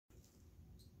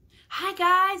Hi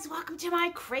guys, welcome to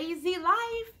my crazy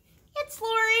life. It's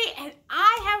Lori and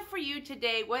I have for you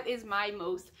today what is my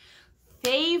most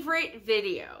favorite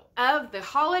video of the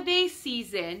holiday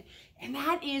season, and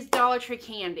that is Dollar Tree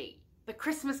candy, the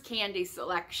Christmas candy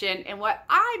selection, and what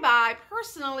I buy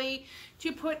personally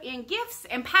to put in gifts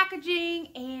and packaging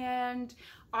and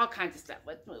all kinds of stuff.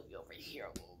 Let's move you over here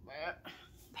a little bit.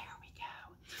 There we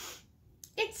go.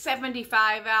 It's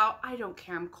 75 out. I don't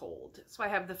care, I'm cold, so I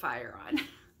have the fire on.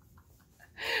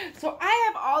 So I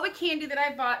have all the candy that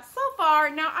I bought so far.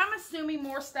 Now I'm assuming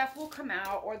more stuff will come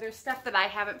out, or there's stuff that I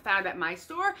haven't found at my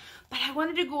store, but I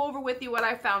wanted to go over with you what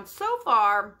I found so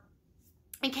far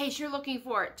in case you're looking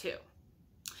for it too.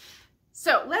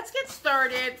 So let's get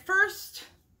started. First,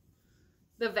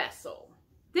 the vessel.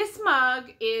 This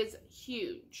mug is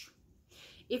huge.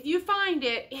 If you find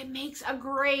it, it makes a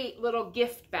great little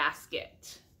gift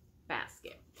basket.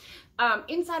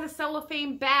 Inside a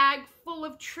cellophane bag full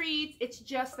of treats. It's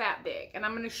just that big, and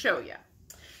I'm going to show you.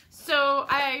 So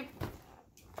I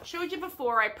showed you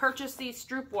before, I purchased these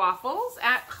Stroop waffles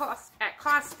at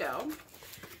Costco,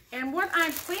 and what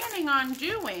I'm planning on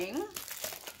doing,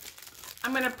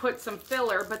 I'm going to put some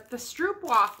filler, but the Stroop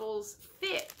waffles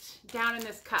fit down in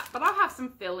this cup, but I'll have some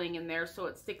filling in there so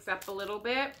it sticks up a little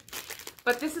bit.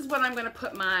 But this is what I'm going to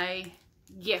put my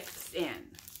gifts in.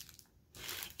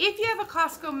 If you have a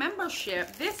Costco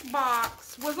membership, this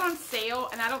box was on sale,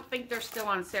 and I don't think they're still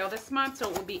on sale this month, so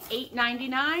it will be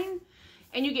 $8.99,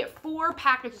 and you get 4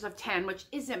 packages of 10, which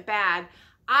isn't bad.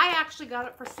 I actually got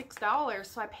it for $6,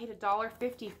 so I paid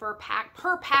 $1.50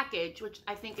 per package, which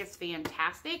I think is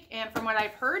fantastic, and from what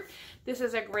I've heard, this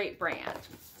is a great brand.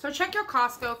 So check your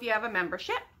Costco if you have a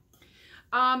membership.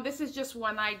 This is just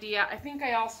one idea. I think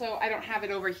I don't have it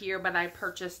over here, but I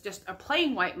purchased just a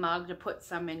plain white mug to put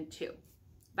some in too.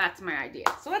 That's my idea.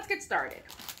 So let's get started.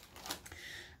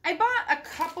 I bought a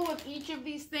couple of each of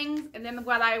these things, and then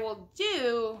what I will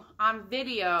do on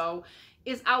video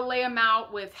is I'll lay them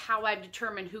out with how I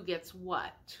determine who gets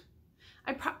what.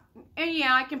 And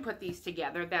yeah, I can put these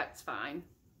together, that's fine,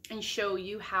 and show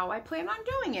you how I plan on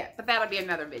doing it, but that'll be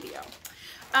another video.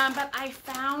 But I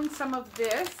found some of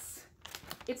this.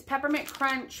 It's Peppermint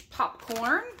Crunch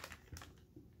popcorn.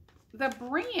 The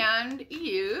brand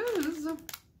is...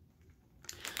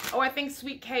 oh, I think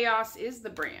Sweet Chaos is the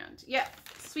brand. Yep,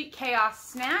 Sweet Chaos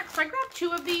Snacks. So I grabbed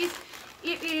 2 of these.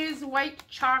 It is white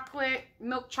chocolate,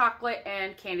 milk chocolate,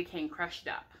 and candy cane crushed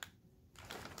up.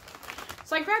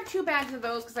 So I grabbed 2 bags of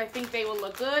those because I think they will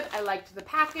look good. I liked the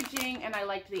packaging, and I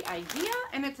liked the idea,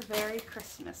 and it's very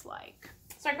Christmas-like.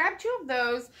 So I grabbed 2 of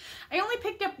those. I only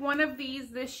picked up 1 of these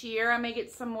this year. I may get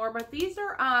some more, but these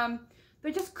are...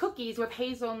 they're just cookies with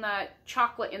hazelnut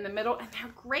chocolate in the middle, and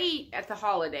they're great at the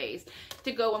holidays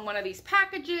to go in one of these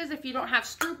packages. If you don't have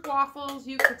Stroop waffles,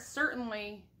 you could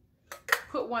certainly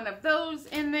put one of those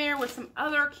in there with some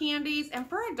other candies. And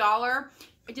for $1,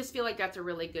 I just feel like that's a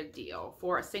really good deal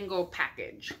for a single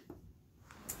package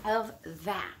of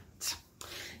that.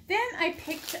 Then I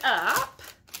picked up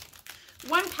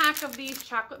 1 pack of these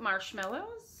chocolate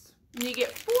marshmallows. And you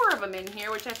get 4 of them in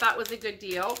here, which I thought was a good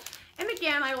deal. And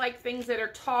again, I like things that are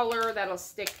taller, that'll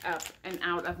stick up and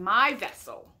out of my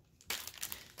vessel.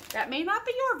 That may not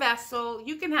be your vessel.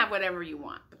 You can have whatever you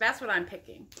want, but that's what I'm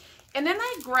picking. And then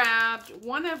I grabbed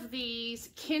 1 of these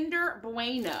Kinder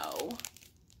Bueno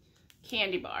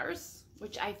candy bars,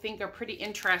 which I think are pretty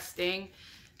interesting.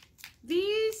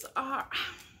 These are,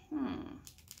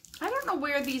 I don't know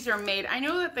where these are made. I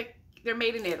know that they're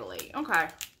made in Italy. Okay.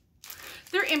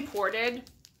 They're imported.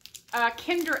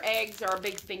 Kinder eggs are a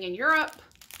big thing in Europe.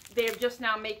 They're just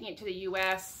now making it to the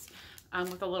U.S.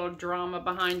 With a little drama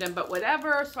behind them, but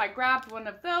whatever. So I grabbed 1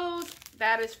 of those.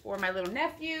 That is for my little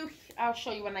nephew. I'll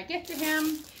show you when I get to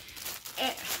him.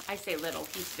 And I say little,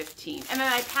 he's 15. And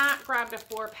then I grabbed a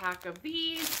 4-pack of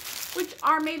these, which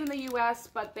are made in the U.S.,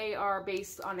 but they are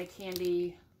based on a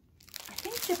candy, I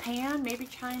think Japan, maybe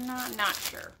China, not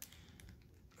sure.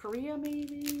 Korea,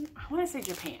 maybe? I want to say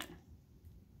Japan.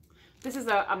 This is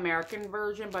an American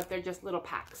version, but they're just little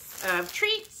packs of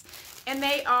treats. And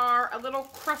they are a little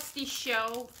crusty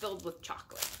shell filled with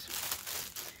chocolate.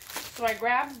 So I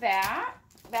grabbed that.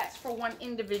 That's for 1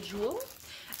 individual.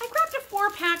 I grabbed a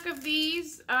 4-pack of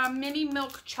these mini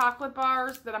milk chocolate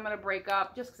bars that I'm going to break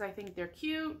up just because I think they're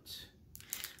cute.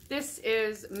 This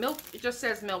is milk. It just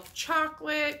says milk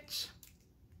chocolate.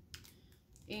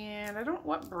 And I don't know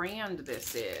what brand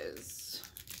this is.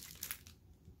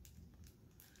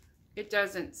 It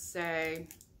doesn't say.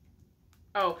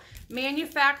 Oh,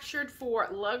 manufactured for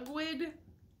Ludwig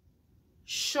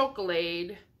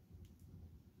Schokolade,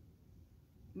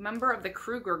 member of the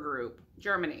Kruger Group,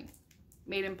 Germany,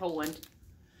 made in Poland.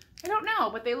 I don't know,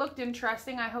 but they looked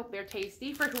interesting. I hope they're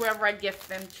tasty for whoever I gift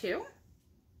them to.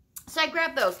 So I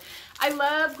grabbed those. I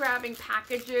love grabbing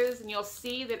packages, and you'll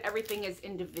see that everything is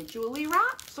individually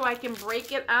wrapped, so I can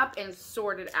break it up and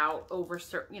sort it out over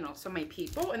certain, you know, so many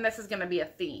people, and this is going to be a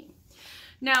theme.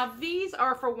 Now, these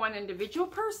are for one individual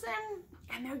person,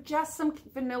 and they're just some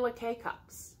vanilla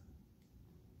K-cups.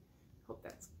 Hope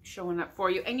that's showing up for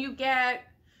you. And you get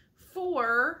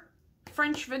 4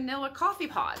 French vanilla coffee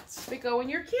pods that go in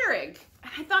your Keurig.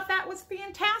 And I thought that was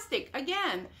fantastic.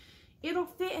 Again, it'll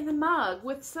fit in a mug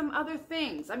with some other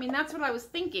things. I mean, that's what I was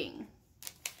thinking.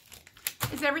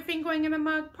 Is everything going in a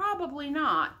mug? Probably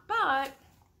not, but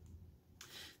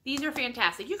these are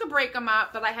fantastic. You could break them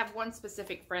up, but I have one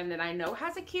specific friend that I know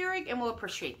has a Keurig and will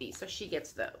appreciate these, so she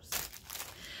gets those.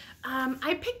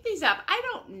 I picked these up. I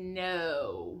don't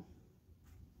know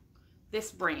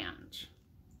this brand,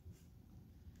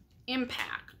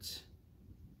 Impact.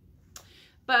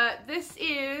 But this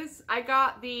is, I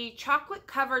got the chocolate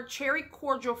covered cherry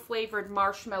cordial flavored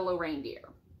marshmallow reindeer.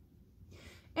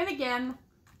 And again,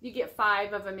 you get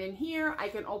 5 of them in here. I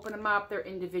can open them up. They're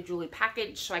individually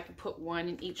packaged, so I can put one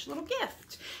in each little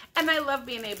gift. And I love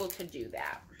being able to do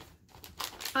that.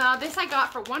 This I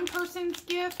got for one person's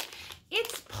gift.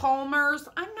 It's Palmer's.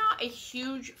 I'm not a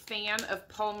huge fan of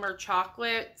Palmer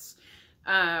chocolates,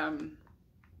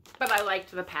 but I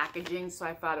liked the packaging, so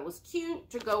I thought it was cute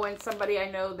to go in somebody I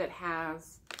know that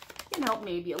has, you know,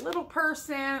 maybe a little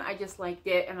person. I just liked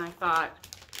it, and I thought,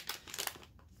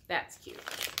 that's cute.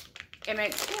 And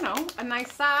it's, you know, a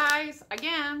nice size.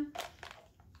 Again,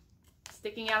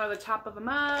 sticking out of the top of a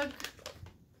mug.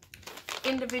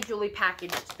 Individually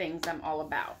packaged things I'm all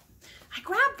about. I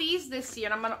grabbed these this year,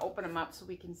 and I'm going to open them up so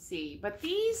we can see. But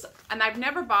these, and I've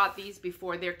never bought these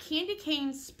before, they're candy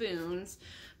cane spoons,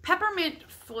 peppermint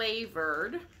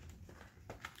flavored.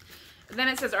 And then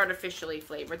it says artificially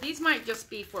flavored. These might just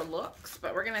be for looks,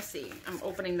 but we're going to see. I'm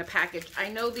opening the package. I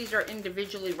know these are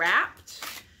individually wrapped,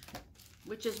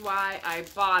 which is why I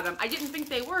bought them. I didn't think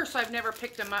they were, so I've never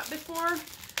picked them up before.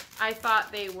 I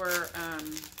thought they were,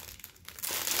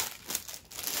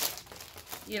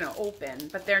 you know, open,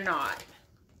 but they're not.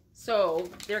 So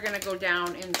they're going to go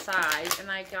down inside, and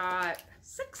I got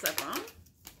 6 of them.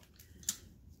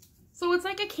 So it's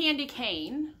like a candy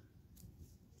cane,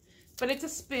 but it's a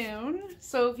spoon.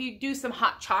 So if you do some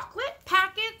hot chocolate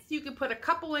packets, you can put a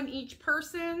couple in each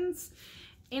person's.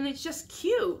 And it's just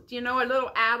cute, you know, a little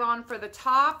add-on for the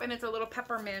top, and it's a little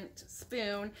peppermint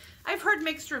spoon. I've heard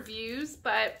mixed reviews,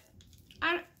 but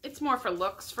it's more for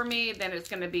looks for me than it's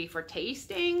going to be for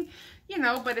tasting, you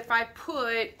know. But if I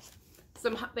put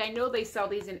some, I know they sell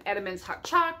these in Edmonds hot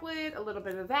chocolate, a little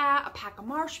bit of that, a pack of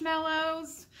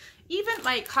marshmallows, even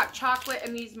like hot chocolate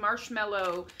and these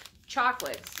marshmallow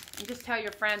chocolates. And just tell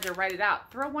your friends or write it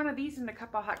out. Throw one of these in a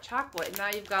cup of hot chocolate, and now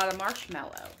you've got a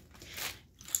marshmallow.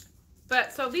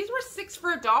 But so these were 6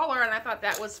 for $1, and I thought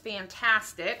that was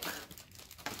fantastic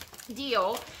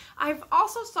deal. I've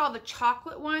also saw the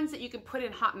chocolate ones that you can put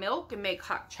in hot milk and make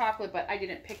hot chocolate, but I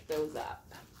didn't pick those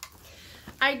up.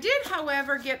 I did,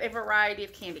 however, get a variety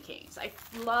of candy canes. I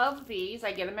love these.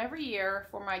 I get them every year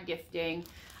for my gifting.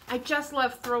 I just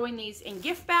love throwing these in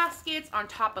gift baskets on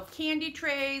top of candy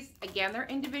trays. Again, they're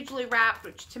individually wrapped,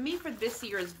 which to me for this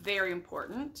year is very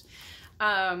important.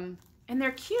 And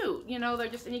they're cute, you know, they're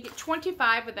just, and you get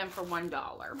 25 of them for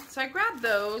 $1. So I grabbed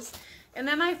those, and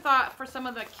then I thought for some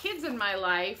of the kids in my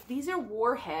life, these are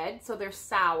Warhead, so they're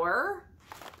sour.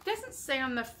 It doesn't say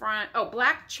on the front, oh,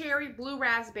 black cherry, blue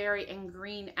raspberry, and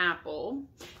green apple.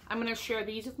 I'm going to share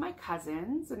these with my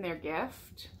cousins and their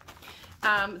gift.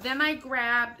 Then I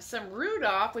grabbed some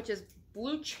Rudolph, which is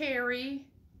blue cherry,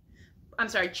 I'm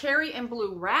sorry, cherry and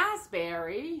blue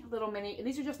raspberry, little mini, and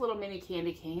these are just little mini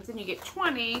candy canes, and you get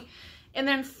 20. And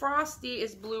then Frosty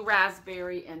is blue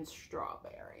raspberry and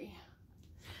strawberry.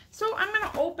 So I'm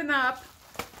going to open up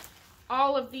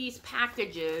all of these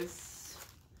packages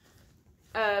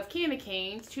of candy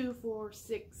canes, 2, 4,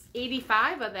 6,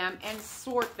 85 of them, and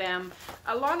sort them.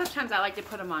 A lot of times I like to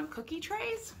put them on cookie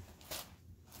trays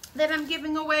that I'm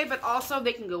giving away, but also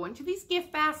they can go into these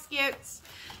gift baskets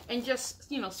and just,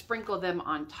 you know, sprinkle them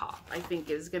on top, I think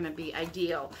is going to be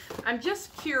ideal. I'm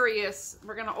just curious.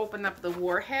 We're going to open up the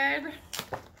Warhead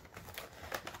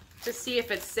to see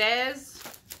if it says.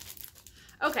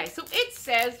 Okay, so it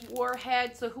says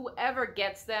Warhead, so whoever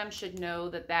gets them should know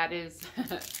that that is,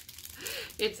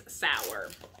 it's sour.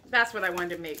 That's what I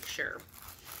wanted to make sure.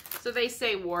 So they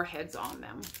say Warheads on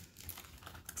them.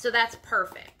 So that's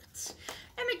perfect.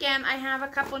 And again, I have a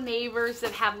couple neighbors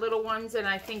that have little ones, and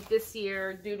I think this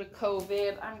year, due to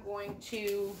COVID, I'm going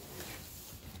to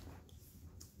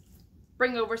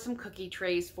bring over some cookie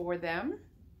trays for them.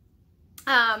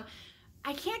 I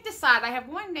can't decide. I have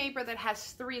one neighbor that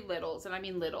has 3 littles, and I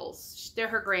mean littles. They're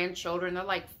her grandchildren. They're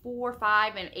like 4,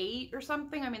 5, and 8 or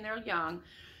something. I mean, they're young.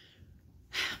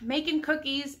 Making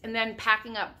cookies and then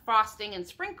packing up frosting and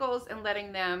sprinkles and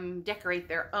letting them decorate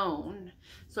their own.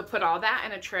 So put all that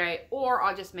in a tray, or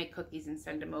I'll just make cookies and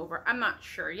send them over. I'm not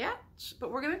sure yet,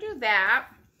 but we're going to do that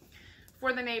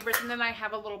for the neighbors. And then I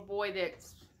have a little boy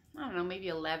that's, I don't know, maybe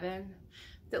 11,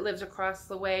 that lives across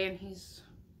the way, and he's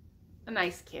a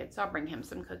nice kid, so I'll bring him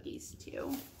some cookies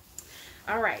too.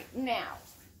 All right, now,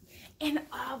 and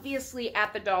obviously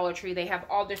at the Dollar Tree, they have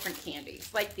all different candies,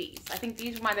 like these. I think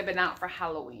these might have been out for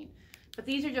Halloween, but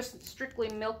these are just strictly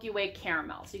Milky Way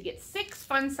caramel. So you get 6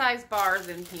 fun-size bars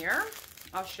in here.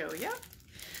 I'll show you.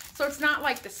 So it's not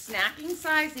like the snacking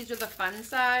size. These are the fun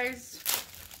size.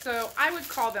 So I would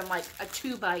call them like a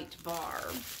 2-bite bar.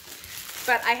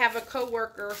 But I have a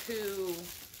coworker who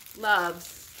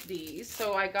loves these,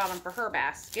 so I got them for her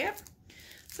basket.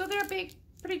 So they're big,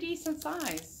 pretty decent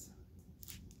size.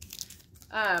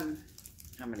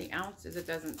 How many ounces it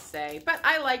doesn't say, but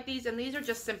I like these, and these are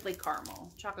just simply caramel,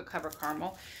 chocolate covered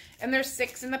caramel, and there's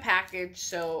 6 in the package,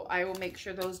 so I will make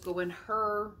sure those go in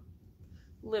her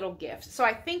little gift. So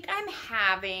I think I'm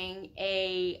having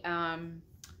a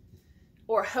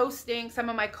or hosting some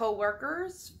of my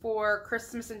co-workers for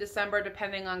Christmas in December,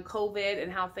 depending on COVID and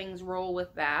how things roll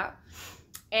with that.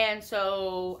 And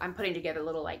so I'm putting together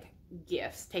little like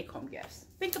gifts, take-home gifts.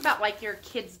 Think about like your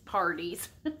kids' parties.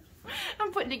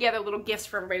 I'm putting together little gifts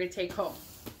for everybody to take home.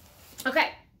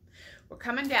 Okay, we're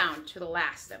coming down to the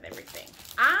last of everything.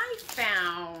 I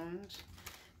found,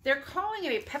 they're calling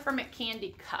it a peppermint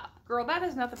candy cup. Girl, that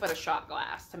is nothing but a shot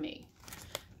glass to me.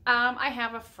 I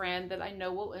have a friend that I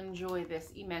know will enjoy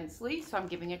this immensely, so I'm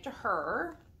giving it to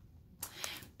her.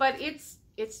 But it's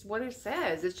what it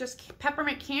says. It's just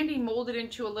peppermint candy molded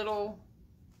into a little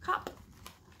cup.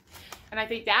 And I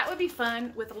think that would be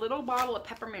fun with a little bottle of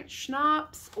peppermint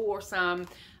schnapps, or some,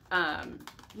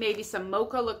 maybe some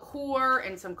mocha liqueur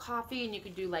and some coffee. And you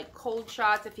could do like cold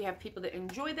shots if you have people that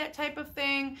enjoy that type of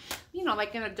thing. You know,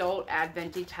 like an adult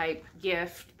adventy type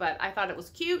gift. But I thought it was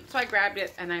cute, so I grabbed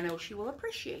it, and I know she will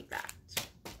appreciate that.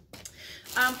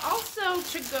 Also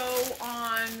to go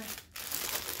on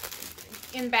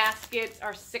in baskets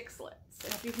are Sycks-lets.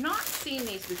 And if you've not seen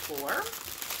these before,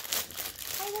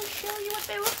 I will show you what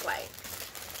they look like.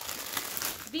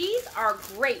 These are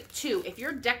great too. If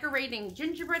you're decorating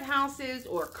gingerbread houses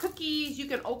or cookies, you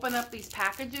can open up these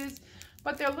packages,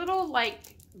 but they're little like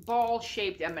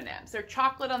ball-shaped M&Ms. They're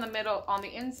chocolate on the middle, on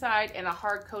the inside, and a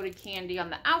hard-coated candy on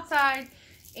the outside.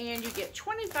 And you get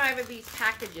 25 of these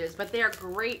packages, but they're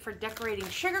great for decorating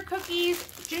sugar cookies,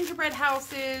 gingerbread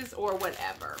houses, or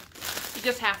whatever. You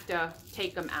just have to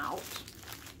take them out.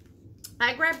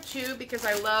 I grabbed 2 because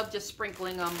I love just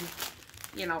sprinkling them,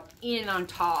 you know, in on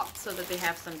top so that they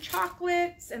have some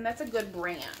chocolates, and that's a good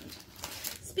brand.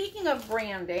 Speaking of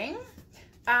branding,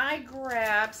 I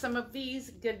grabbed some of these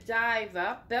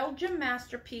Godiva Belgian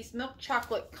Masterpiece Milk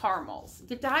Chocolate Caramels.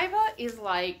 Godiva is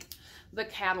like the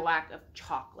Cadillac of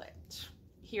chocolate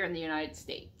here in the United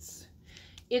States.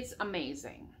 It's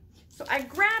amazing. So I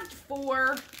grabbed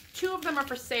 4. 2 of them are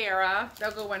for Sarah.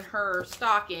 They'll go in her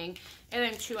stocking. And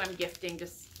then 2 I'm gifting,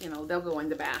 just, you know, they'll go in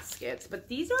the baskets. But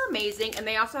these are amazing, and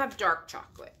they also have dark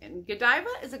chocolate. And Godiva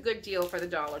is a good deal for the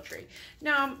Dollar Tree.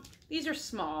 Now, these are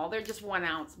small. They're just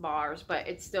 1-ounce bars, but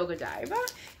it's still Godiva.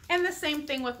 And the same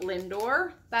thing with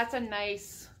Lindor. That's a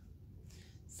nice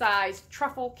size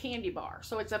truffle candy bar.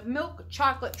 So it's a milk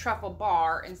chocolate truffle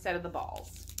bar instead of the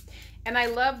balls. And I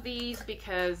love these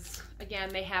because, again,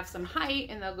 they have some height,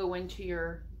 and they'll go into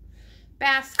your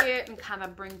basket and kind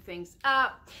of bring things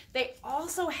up. They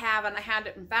also have, and I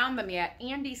hadn't found them yet,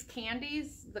 Andy's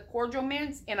Candies, the cordial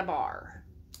mints in a bar.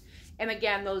 And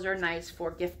again, those are nice for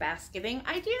gift basketing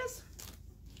ideas.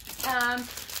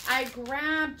 I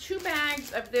grabbed 2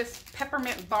 bags of this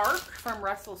peppermint bark from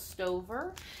Russell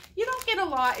Stover. You don't get a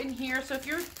lot in here, so if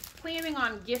you're planning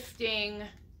on gifting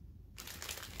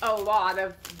a lot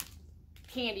of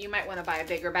candy, you might want to buy a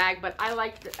bigger bag, but I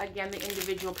like, again, the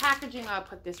individual packaging. I'll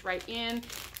put this right in,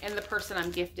 and the person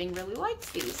I'm gifting really likes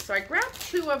these. So I grabbed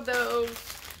 2 of those,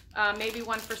 maybe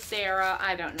 1 for Sarah.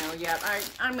 I don't know yet.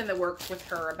 I'm in the works with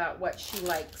her about what she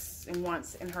likes and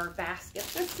wants in her basket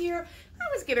this year. I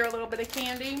always get her a little bit of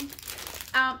candy.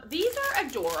 These are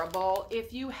adorable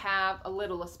if you have a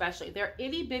little, especially. They're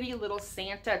itty bitty little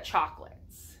Santa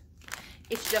chocolates.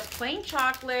 It's just plain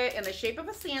chocolate in the shape of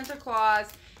a Santa Claus.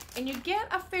 And you get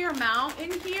a fair amount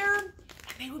in here,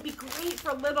 and they would be great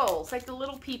for littles, like the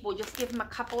little people. Just give them a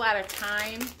couple at a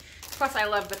time. Plus, I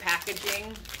love the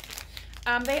packaging.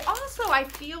 They also, I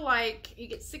feel like, you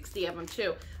get 60 of them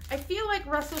too. I feel like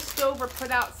Russell Stover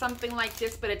put out something like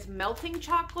this, but it's melting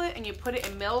chocolate and you put it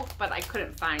in milk, but I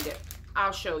couldn't find it.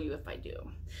 I'll show you if I do,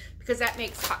 because that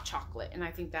makes hot chocolate and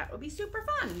I think that would be super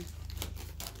fun.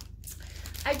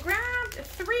 I grabbed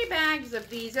 3 bags of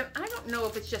these, and I don't know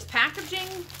if it's just packaging.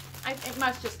 It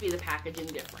must just be the packaging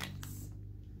difference.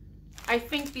 I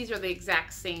think these are the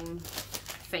exact same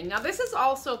thing. Now this is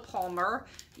also Palmer.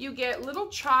 You get little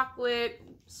chocolate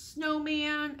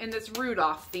snowman, and it's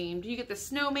Rudolph themed. You get the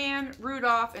snowman,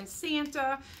 Rudolph, and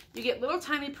Santa. You get little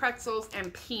tiny pretzels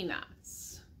and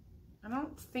peanuts. I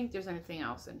don't think there's anything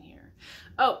else in here.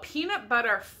 Oh, peanut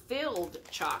butter filled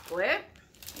chocolate.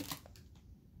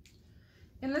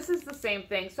 And this is the same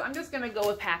thing. So I'm just gonna go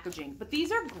with packaging. But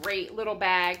these are great little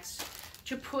bags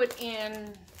to put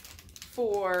in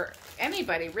for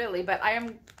anybody really, but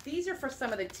these are for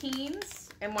some of the teens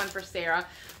and one for Sarah,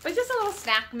 but just a little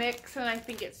snack mix, and I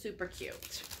think it's super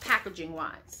cute, packaging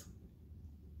wise.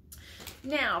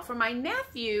 Now for my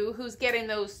nephew who's getting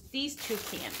these 2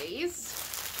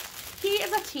 candies, he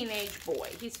is a teenage boy,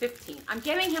 he's 15. I'm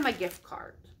getting him a gift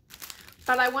card,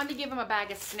 but I wanted to give him a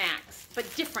bag of snacks, but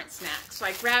different snacks. So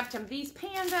I grabbed him these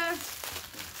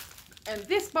pandas and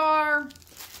this bar.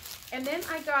 And then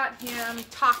I got him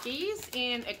Takis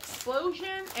in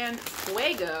Explosion and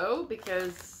Fuego,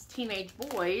 because teenage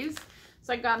boys.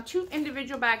 So I got him 2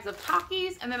 individual bags of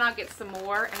Takis, and then I'll get some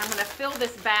more. And I'm going to fill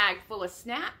this bag full of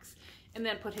snacks and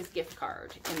then put his gift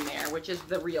card in there, which is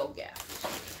the real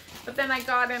gift. But then I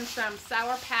got him some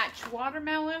Sour Patch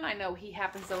Watermelon. I know he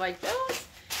happens to like those.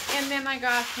 And then I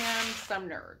got him some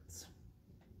Nerds.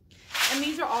 And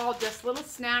these are all just little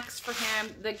snacks for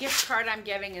him. The gift card I'm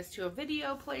getting is to a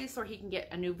video place where he can get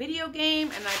a new video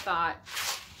game. And I thought,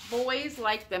 boys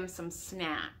like them some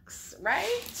snacks,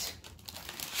 right?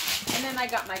 And then I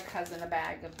got my cousin a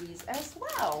bag of these as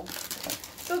well.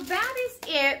 So that is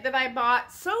it that I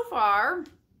bought so far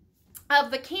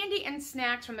of the candy and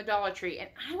snacks from the Dollar Tree. And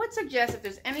I would suggest if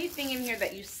there's anything in here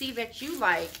that you see that you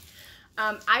like,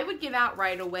 I would get out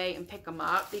right away and pick them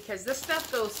up, because this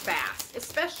stuff goes fast,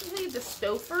 especially the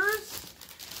Stofers.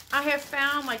 I have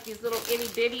found like these little itty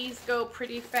bitties go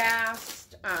pretty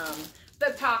fast. The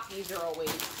Takis are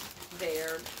always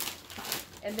there.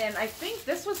 And then I think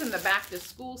this was in the back to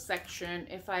school section,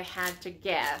 if I had to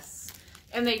guess.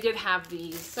 And they did have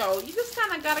these. So you just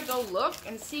kind of got to go look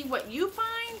and see what you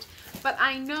find. But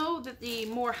I know that the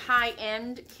more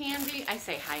high-end candy, I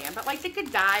say high-end, but like the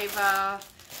Godiva,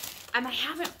 and I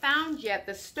haven't found yet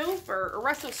the Stover, or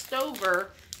Russell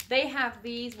Stover. They have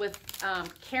these with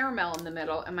caramel in the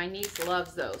middle, and my niece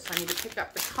loves those. So I need to pick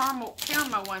up the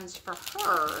caramel ones for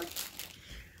her.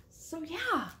 So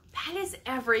yeah, that is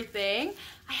everything.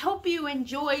 I hope you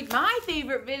enjoyed my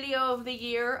favorite video of the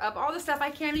year of all the stuff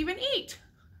I can't even eat.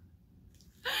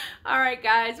 All right,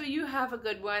 guys, well, you have a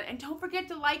good one. And don't forget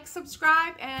to like,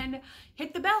 subscribe, and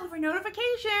hit the bell for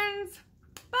notifications.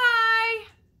 Bye.